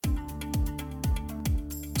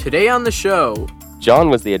Today on the show, John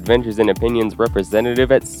was the Adventures in Opinions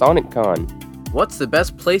representative at SonicCon. what's the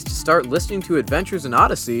best place to start listening to Adventures in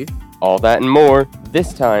Odyssey? All that and more,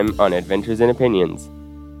 this time on Adventures in Opinions.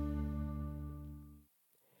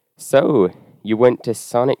 So, you went to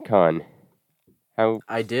SonicCon.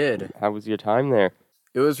 I did. How was your time there?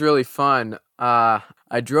 It was really fun. I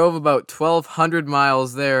drove about 1,200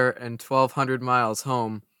 miles there and 1,200 miles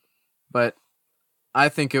home, but I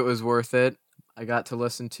think it was worth it. I got to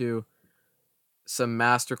listen to some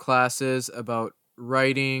master classes about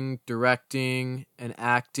writing, directing, and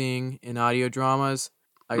acting in audio dramas.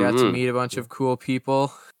 I got to meet a bunch of cool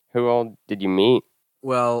people. Who all did you meet?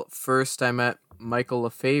 Well, first I met Michael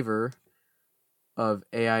LaFavor of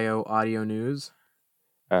AIO Audio News.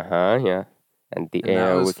 Yeah. And the And that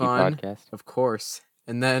AIO was Wiki fun. podcast. Of course.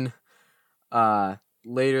 And then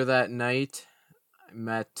later that night, I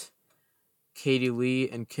met Katie Lee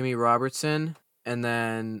and Kimmy Robertson. And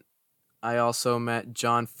then I also met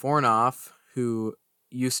John Fornoff, who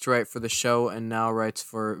used to write for the show and now writes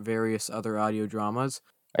for various other audio dramas.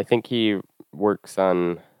 I think he works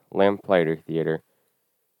on Lamplighter Theater.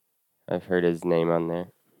 I've heard his name on there.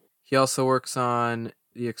 He also works on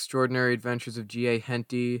The Extraordinary Adventures of G.A.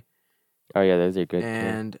 Henty. Oh yeah, those are good too.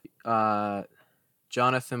 And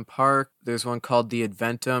Jonathan Park. There's one called The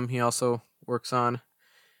Adventum he also works on.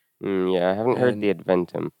 Yeah, I haven't heard the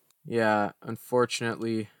Adventum. Yeah,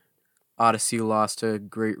 unfortunately, Odyssey lost a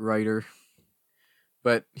great writer.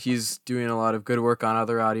 But he's doing a lot of good work on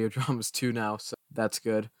other audio dramas too now, so that's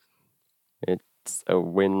good. It's a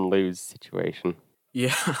win-lose situation.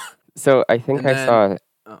 Yeah. So I think I saw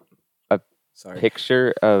a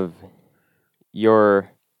picture of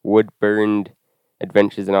your wood-burned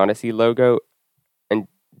Adventures in Odyssey logo, and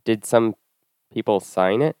did some people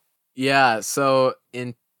sign it? Yeah, so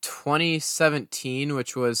in 2017,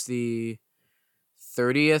 which was the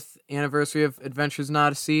 30th anniversary of Adventures in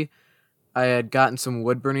Odyssey, I had gotten some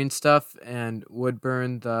wood burning stuff and wood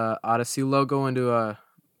burned the Odyssey logo into a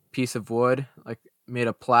piece of wood, like made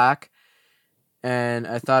a plaque. And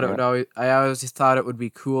I thought I always thought it would be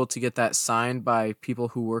cool to get that signed by people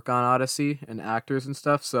who work on Odyssey and actors and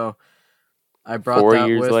stuff. So I brought 4 that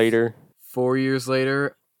years with. later. 4 years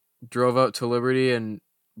later, drove out to Liberty and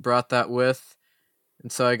brought that with.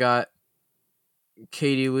 And so I got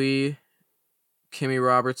Katie Lee, Kimmy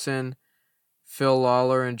Robertson, Phil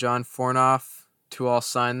Lawler, and John Fornoff to all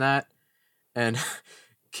sign that. And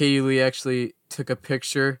Katie Lee actually took a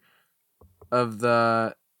picture of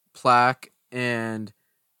the plaque and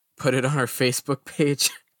put it on her Facebook page.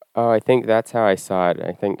 Oh, I think that's how I saw it.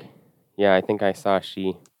 I think I saw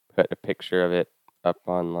she put a picture of it up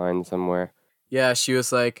online somewhere. Yeah, she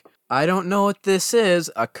was like, I don't know what this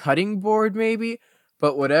is, a cutting board maybe?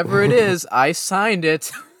 But whatever it is, I signed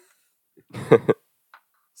it.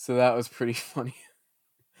 So that was pretty funny.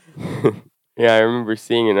 Yeah, I remember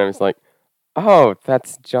seeing it and I was like, oh,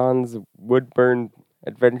 that's John's wood-burned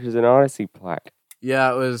Adventures in Odyssey plaque.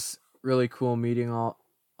 Yeah, it was really cool meeting all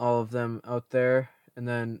of them out there. And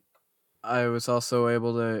then I was also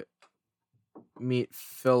able to meet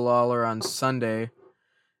Phil Lawler on Sunday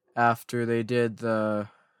after they did the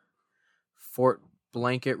Fort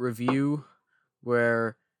Blanket review,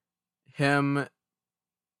 where him,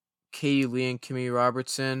 Katie Lee, and Kimmy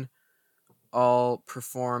Robertson all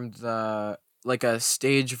performed a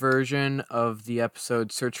stage version of the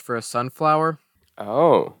episode Search for a Sunflower.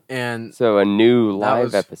 Oh. And so a new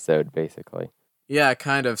live episode, basically. Yeah,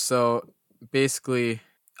 kind of. So basically,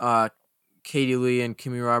 Katie Lee and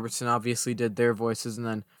Kimmy Robertson obviously did their voices, and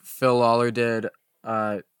then Phil Lawler did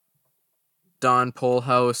Don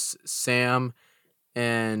Polhouse, Sam,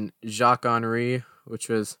 and Jacques Henri, which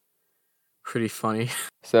was pretty funny.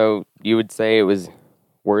 So you would say it was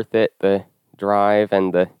worth it, the drive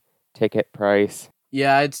and the ticket price?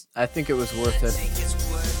 Yeah, I think it was worth it.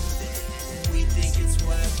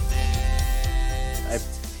 I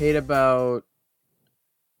paid about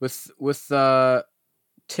with the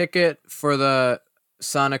ticket for the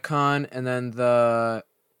SonicCon, and then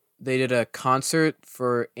they did a concert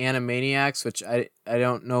for Animaniacs, which I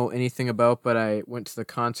don't know anything about, but I went to the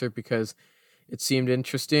concert because it seemed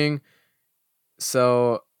interesting.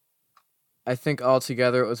 So I think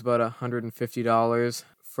altogether it was about $150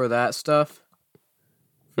 for that stuff,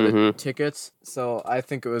 for the tickets. So I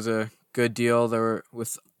think it was a good deal. There were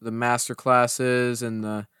with the master classes and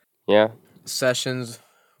the sessions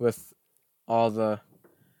with all the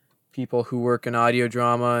people who work in audio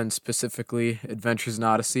drama and specifically Adventures in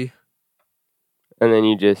Odyssey. And then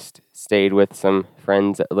you just stayed with some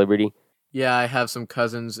friends at Liberty? Yeah, I have some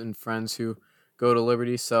cousins and friends who go to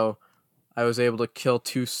Liberty, so I was able to kill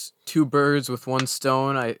two birds with one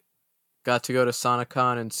stone. I got to go to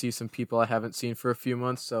SonicCon and see some people I haven't seen for a few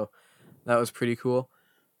months, so that was pretty cool.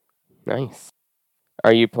 Nice.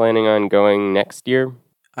 Are you planning on going next year?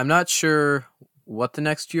 I'm not sure what the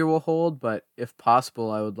next year will hold, but if possible,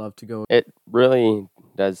 I would love to go. It really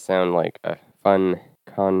does sound like a fun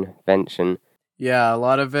convention. Yeah, a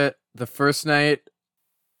lot of the first night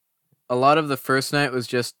was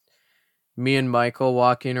just me and Michael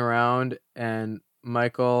walking around, and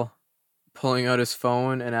Michael pulling out his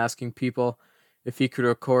phone and asking people if he could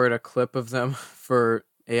record a clip of them for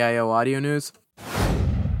AIO Audio News.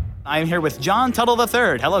 I'm here with John Tuttle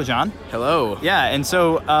III. Hello, John. Hello. Yeah, and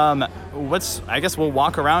so I guess we'll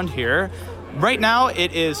walk around here. Right now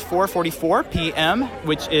it is 4:44 p.m.,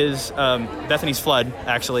 which is Bethany's Flood,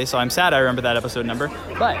 actually, so I'm sad I remember that episode number.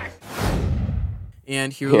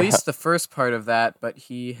 And he released the first part of that, but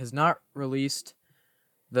he has not released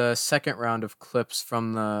the second round of clips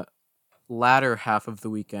from the latter half of the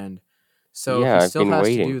weekend. So he still has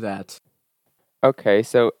to do that. Okay,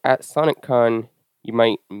 so at SonicCon, you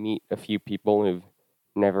might meet a few people who've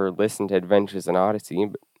never listened to Adventures in Odyssey,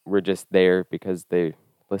 but were just there because they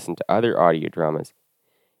listened to other audio dramas.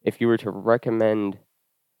 If you were to recommend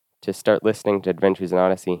to start listening to Adventures in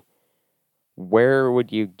Odyssey, where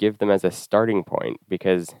would you give them as a starting point?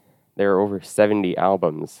 Because there are over 70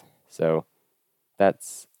 albums, so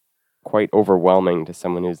that's quite overwhelming to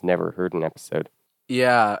someone who's never heard an episode.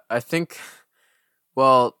 Yeah, I think,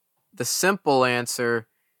 well, the simple answer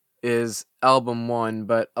is album 1,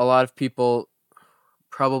 but a lot of people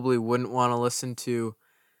probably wouldn't want to listen to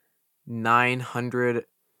 900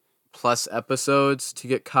 plus episodes to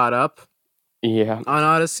get caught up on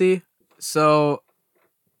Odyssey. So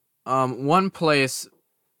one place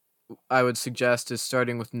I would suggest is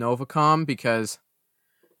starting with Novacom, because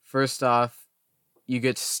first off, you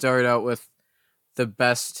get to start out with the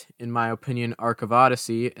best, in my opinion, arc of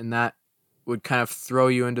Odyssey, and that would kind of throw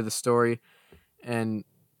you into the story and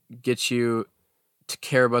get you to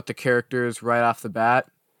care about the characters right off the bat.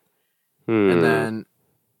 And then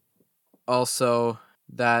also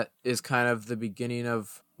that is kind of the beginning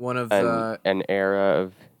of one of an era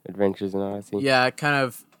of Adventures in Odyssey. Yeah, it kind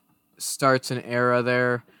of starts an era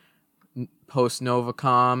there post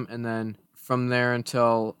Novacom, and then from there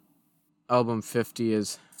until album 50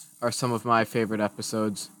 are some of my favorite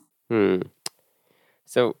episodes.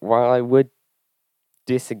 So while I would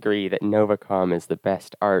disagree that Novacom is the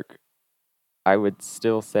best arc, I would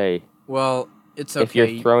still say, well, it's okay. If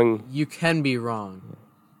you're throwing, you can be wrong.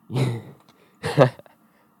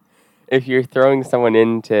 If you're throwing someone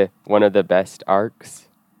into one of the best arcs,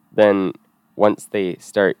 then once they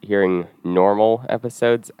start hearing normal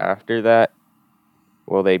episodes after that,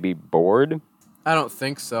 will they be bored? I don't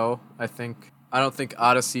think so. I don't think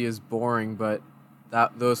Odyssey is boring, but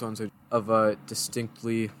those ones are of a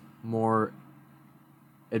distinctly more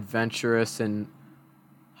adventurous and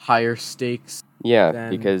higher stakes. Yeah,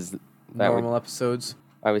 because normal episodes.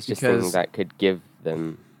 I was just saying that could give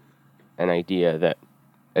them an idea that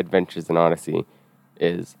Adventures in Odyssey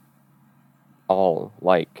is all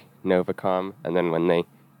like Novacom, and then when they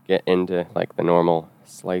get into like the normal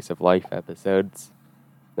slice of life episodes,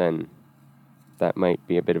 then that might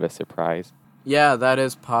be a bit of a surprise. Yeah, that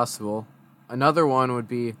is possible. Another one would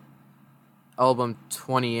be album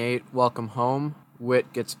 28, Welcome Home.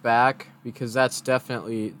 Wit Gets Back, because that's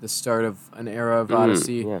definitely the start of an era of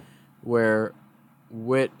Odyssey where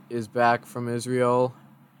Wit is back from Israel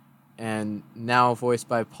and now voiced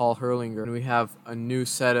by Paul Herlinger. And we have a new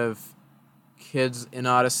set of kids in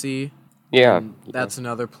Odyssey. Yeah. That's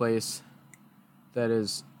another place that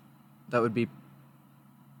would be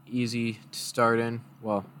easy to start in.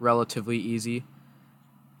 Well, relatively easy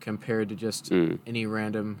compared to just any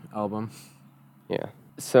random album. Yeah.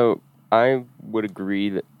 So I would agree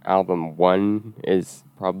that album 1 is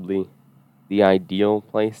probably the ideal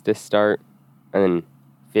place to start, and then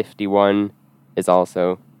 51 is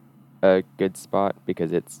also a good spot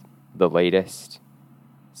because it's the latest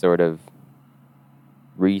sort of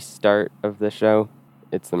restart of the show.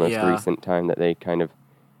 It's the most recent time that they kind of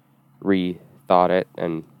rethought it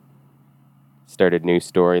and started new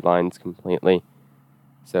storylines completely.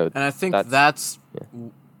 So, and I think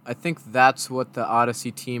that's what the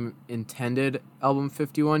Odyssey team intended album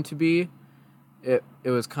 51 to be. It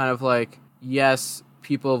was kind of like, yes,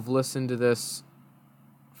 people have listened to this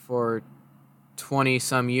for 20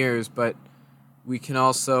 some years, but we can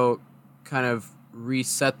also kind of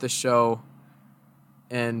reset the show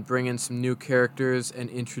and bring in some new characters and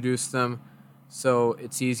introduce them so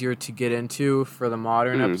it's easier to get into for the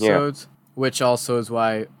modern episodes, which also is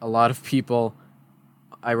why a lot of people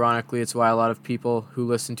ironically, it's why a lot of people who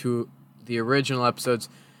listen to the original episodes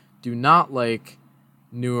do not like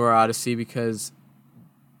Newer Odyssey, because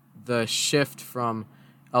the shift from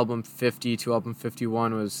album 50 to album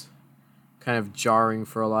 51 was kind of jarring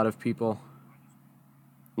for a lot of people.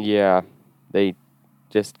 Yeah, they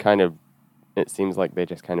just kind of, it seems like they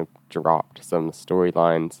just kind of dropped some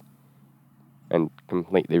storylines and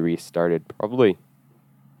completely restarted. Probably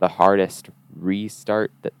the hardest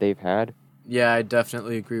restart that they've had. Yeah, I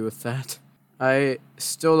definitely agree with that. I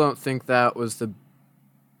still don't think that was the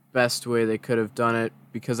best way they could have done it,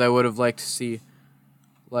 because I would have liked to see,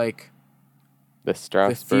 like, the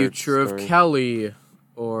Strasbourg future story of Kelly,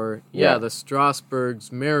 or the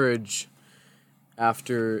Strasbourg's marriage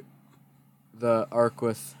after the arc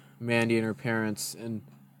with Mandy and her parents, and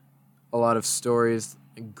a lot of stories,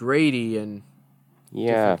 and Grady and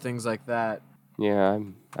different things like that. Yeah,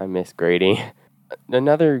 I miss Grady.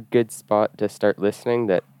 Another good spot to start listening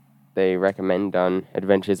that they recommend on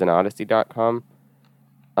adventuresinodyssey.com.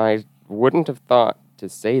 I wouldn't have thought to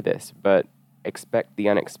say this, but expect the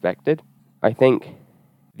unexpected. I think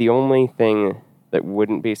the only thing that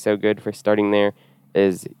wouldn't be so good for starting there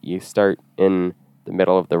is you start in the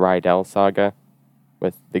middle of the Rydell saga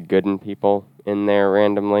with the Gooden people in there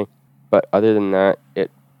randomly. But other than that,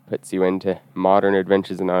 it puts you into modern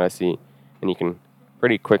Adventures in Odyssey, and you can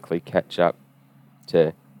pretty quickly catch up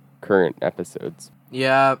to current episodes.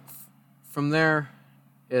 Yeah, from there,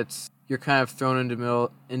 you're kind of thrown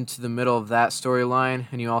into the middle of that storyline,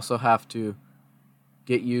 and you also have to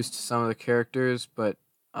get used to some of the characters, but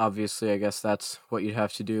obviously I guess that's what you'd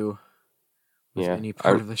have to do with any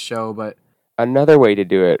part of the show. But another way to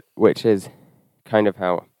do it, which is kind of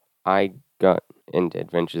how I got into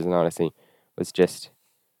Adventures in Odyssey, was just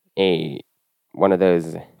one of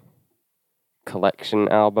those collection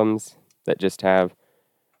albums that just have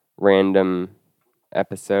random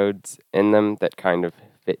episodes in them that kind of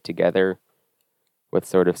fit together with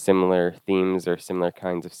sort of similar themes or similar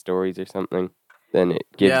kinds of stories or something. Then it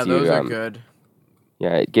gives you... those are good.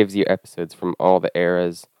 Yeah, it gives you episodes from all the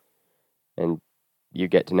eras, and you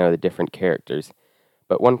get to know the different characters.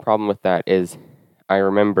 But one problem with that is I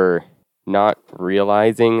remember not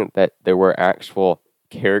realizing that there were actual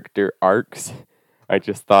character arcs. I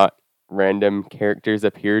just thought random characters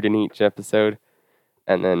appeared in each episode,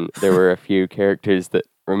 and then there were a few characters that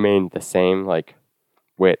remained the same, like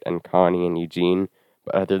Whit and Connie and Eugene.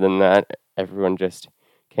 But other than that, everyone just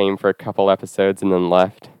came for a couple episodes and then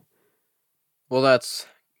left. Well, that's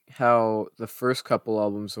how the first couple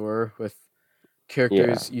albums were, with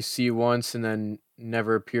characters you see once and then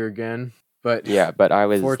never appear again. But but I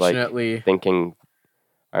was fortunately thinking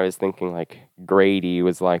like Grady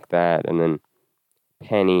was like that, and then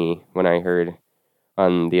Penny, when I heard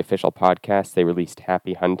on the official podcast they released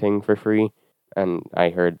Happy Hunting for free, and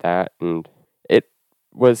I heard that, and it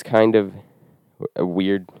was kind of a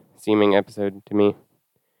weird seeming episode to me.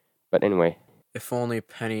 But anyway. If only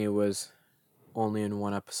Penny was only in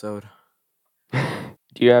one episode. Do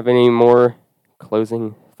you have any more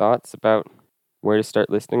closing thoughts about where to start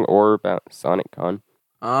listening or about SonicCon?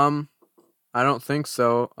 I don't think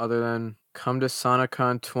so, other than come to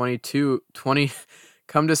SonicCon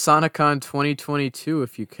 2022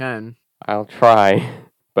 if you can. I'll try,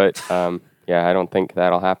 but I don't think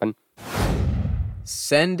that'll happen.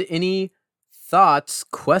 Send any thoughts,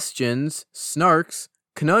 questions, snarks,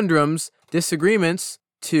 conundrums, disagreements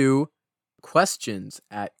to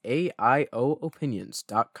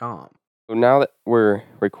questions@aioopinions.com. So now that we're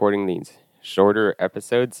recording these shorter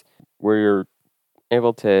episodes, we're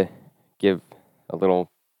able to give a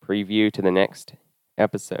little preview to the next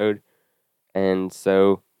episode. And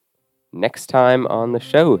so next time on the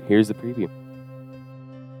show, here's the preview.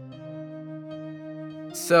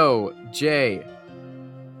 So, Jay,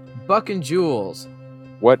 Buck and Jules,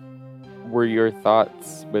 what were your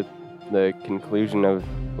thoughts with the conclusion of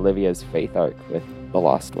Olivia's faith arc with the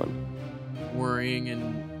Lost One? Worrying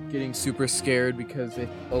and getting super scared because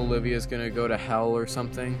Olivia's gonna go to hell or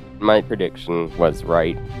something. My prediction was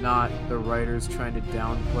right. Not the writers trying to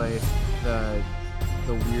downplay the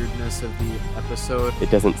weirdness of the episode.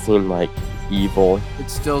 It doesn't seem like evil. It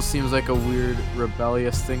still seems like a weird,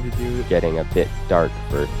 rebellious thing to do. Getting a bit dark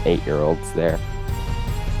for 8-year-olds there.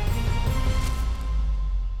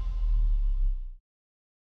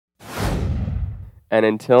 And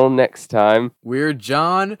until next time, we're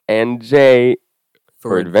John and Jay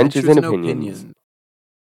for Adventures and Opinions.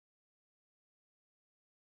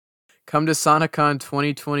 Come to SonicCon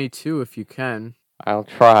 2022 if you can. I'll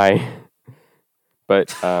try.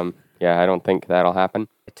 But, I don't think that'll happen.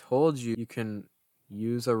 I told you can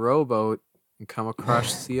use a rowboat and come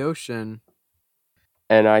across the ocean.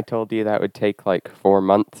 And I told you that would take like 4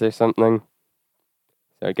 months or something.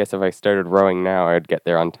 So I guess if I started rowing now, I'd get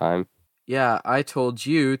there on time. Yeah, I told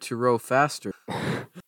you to row faster.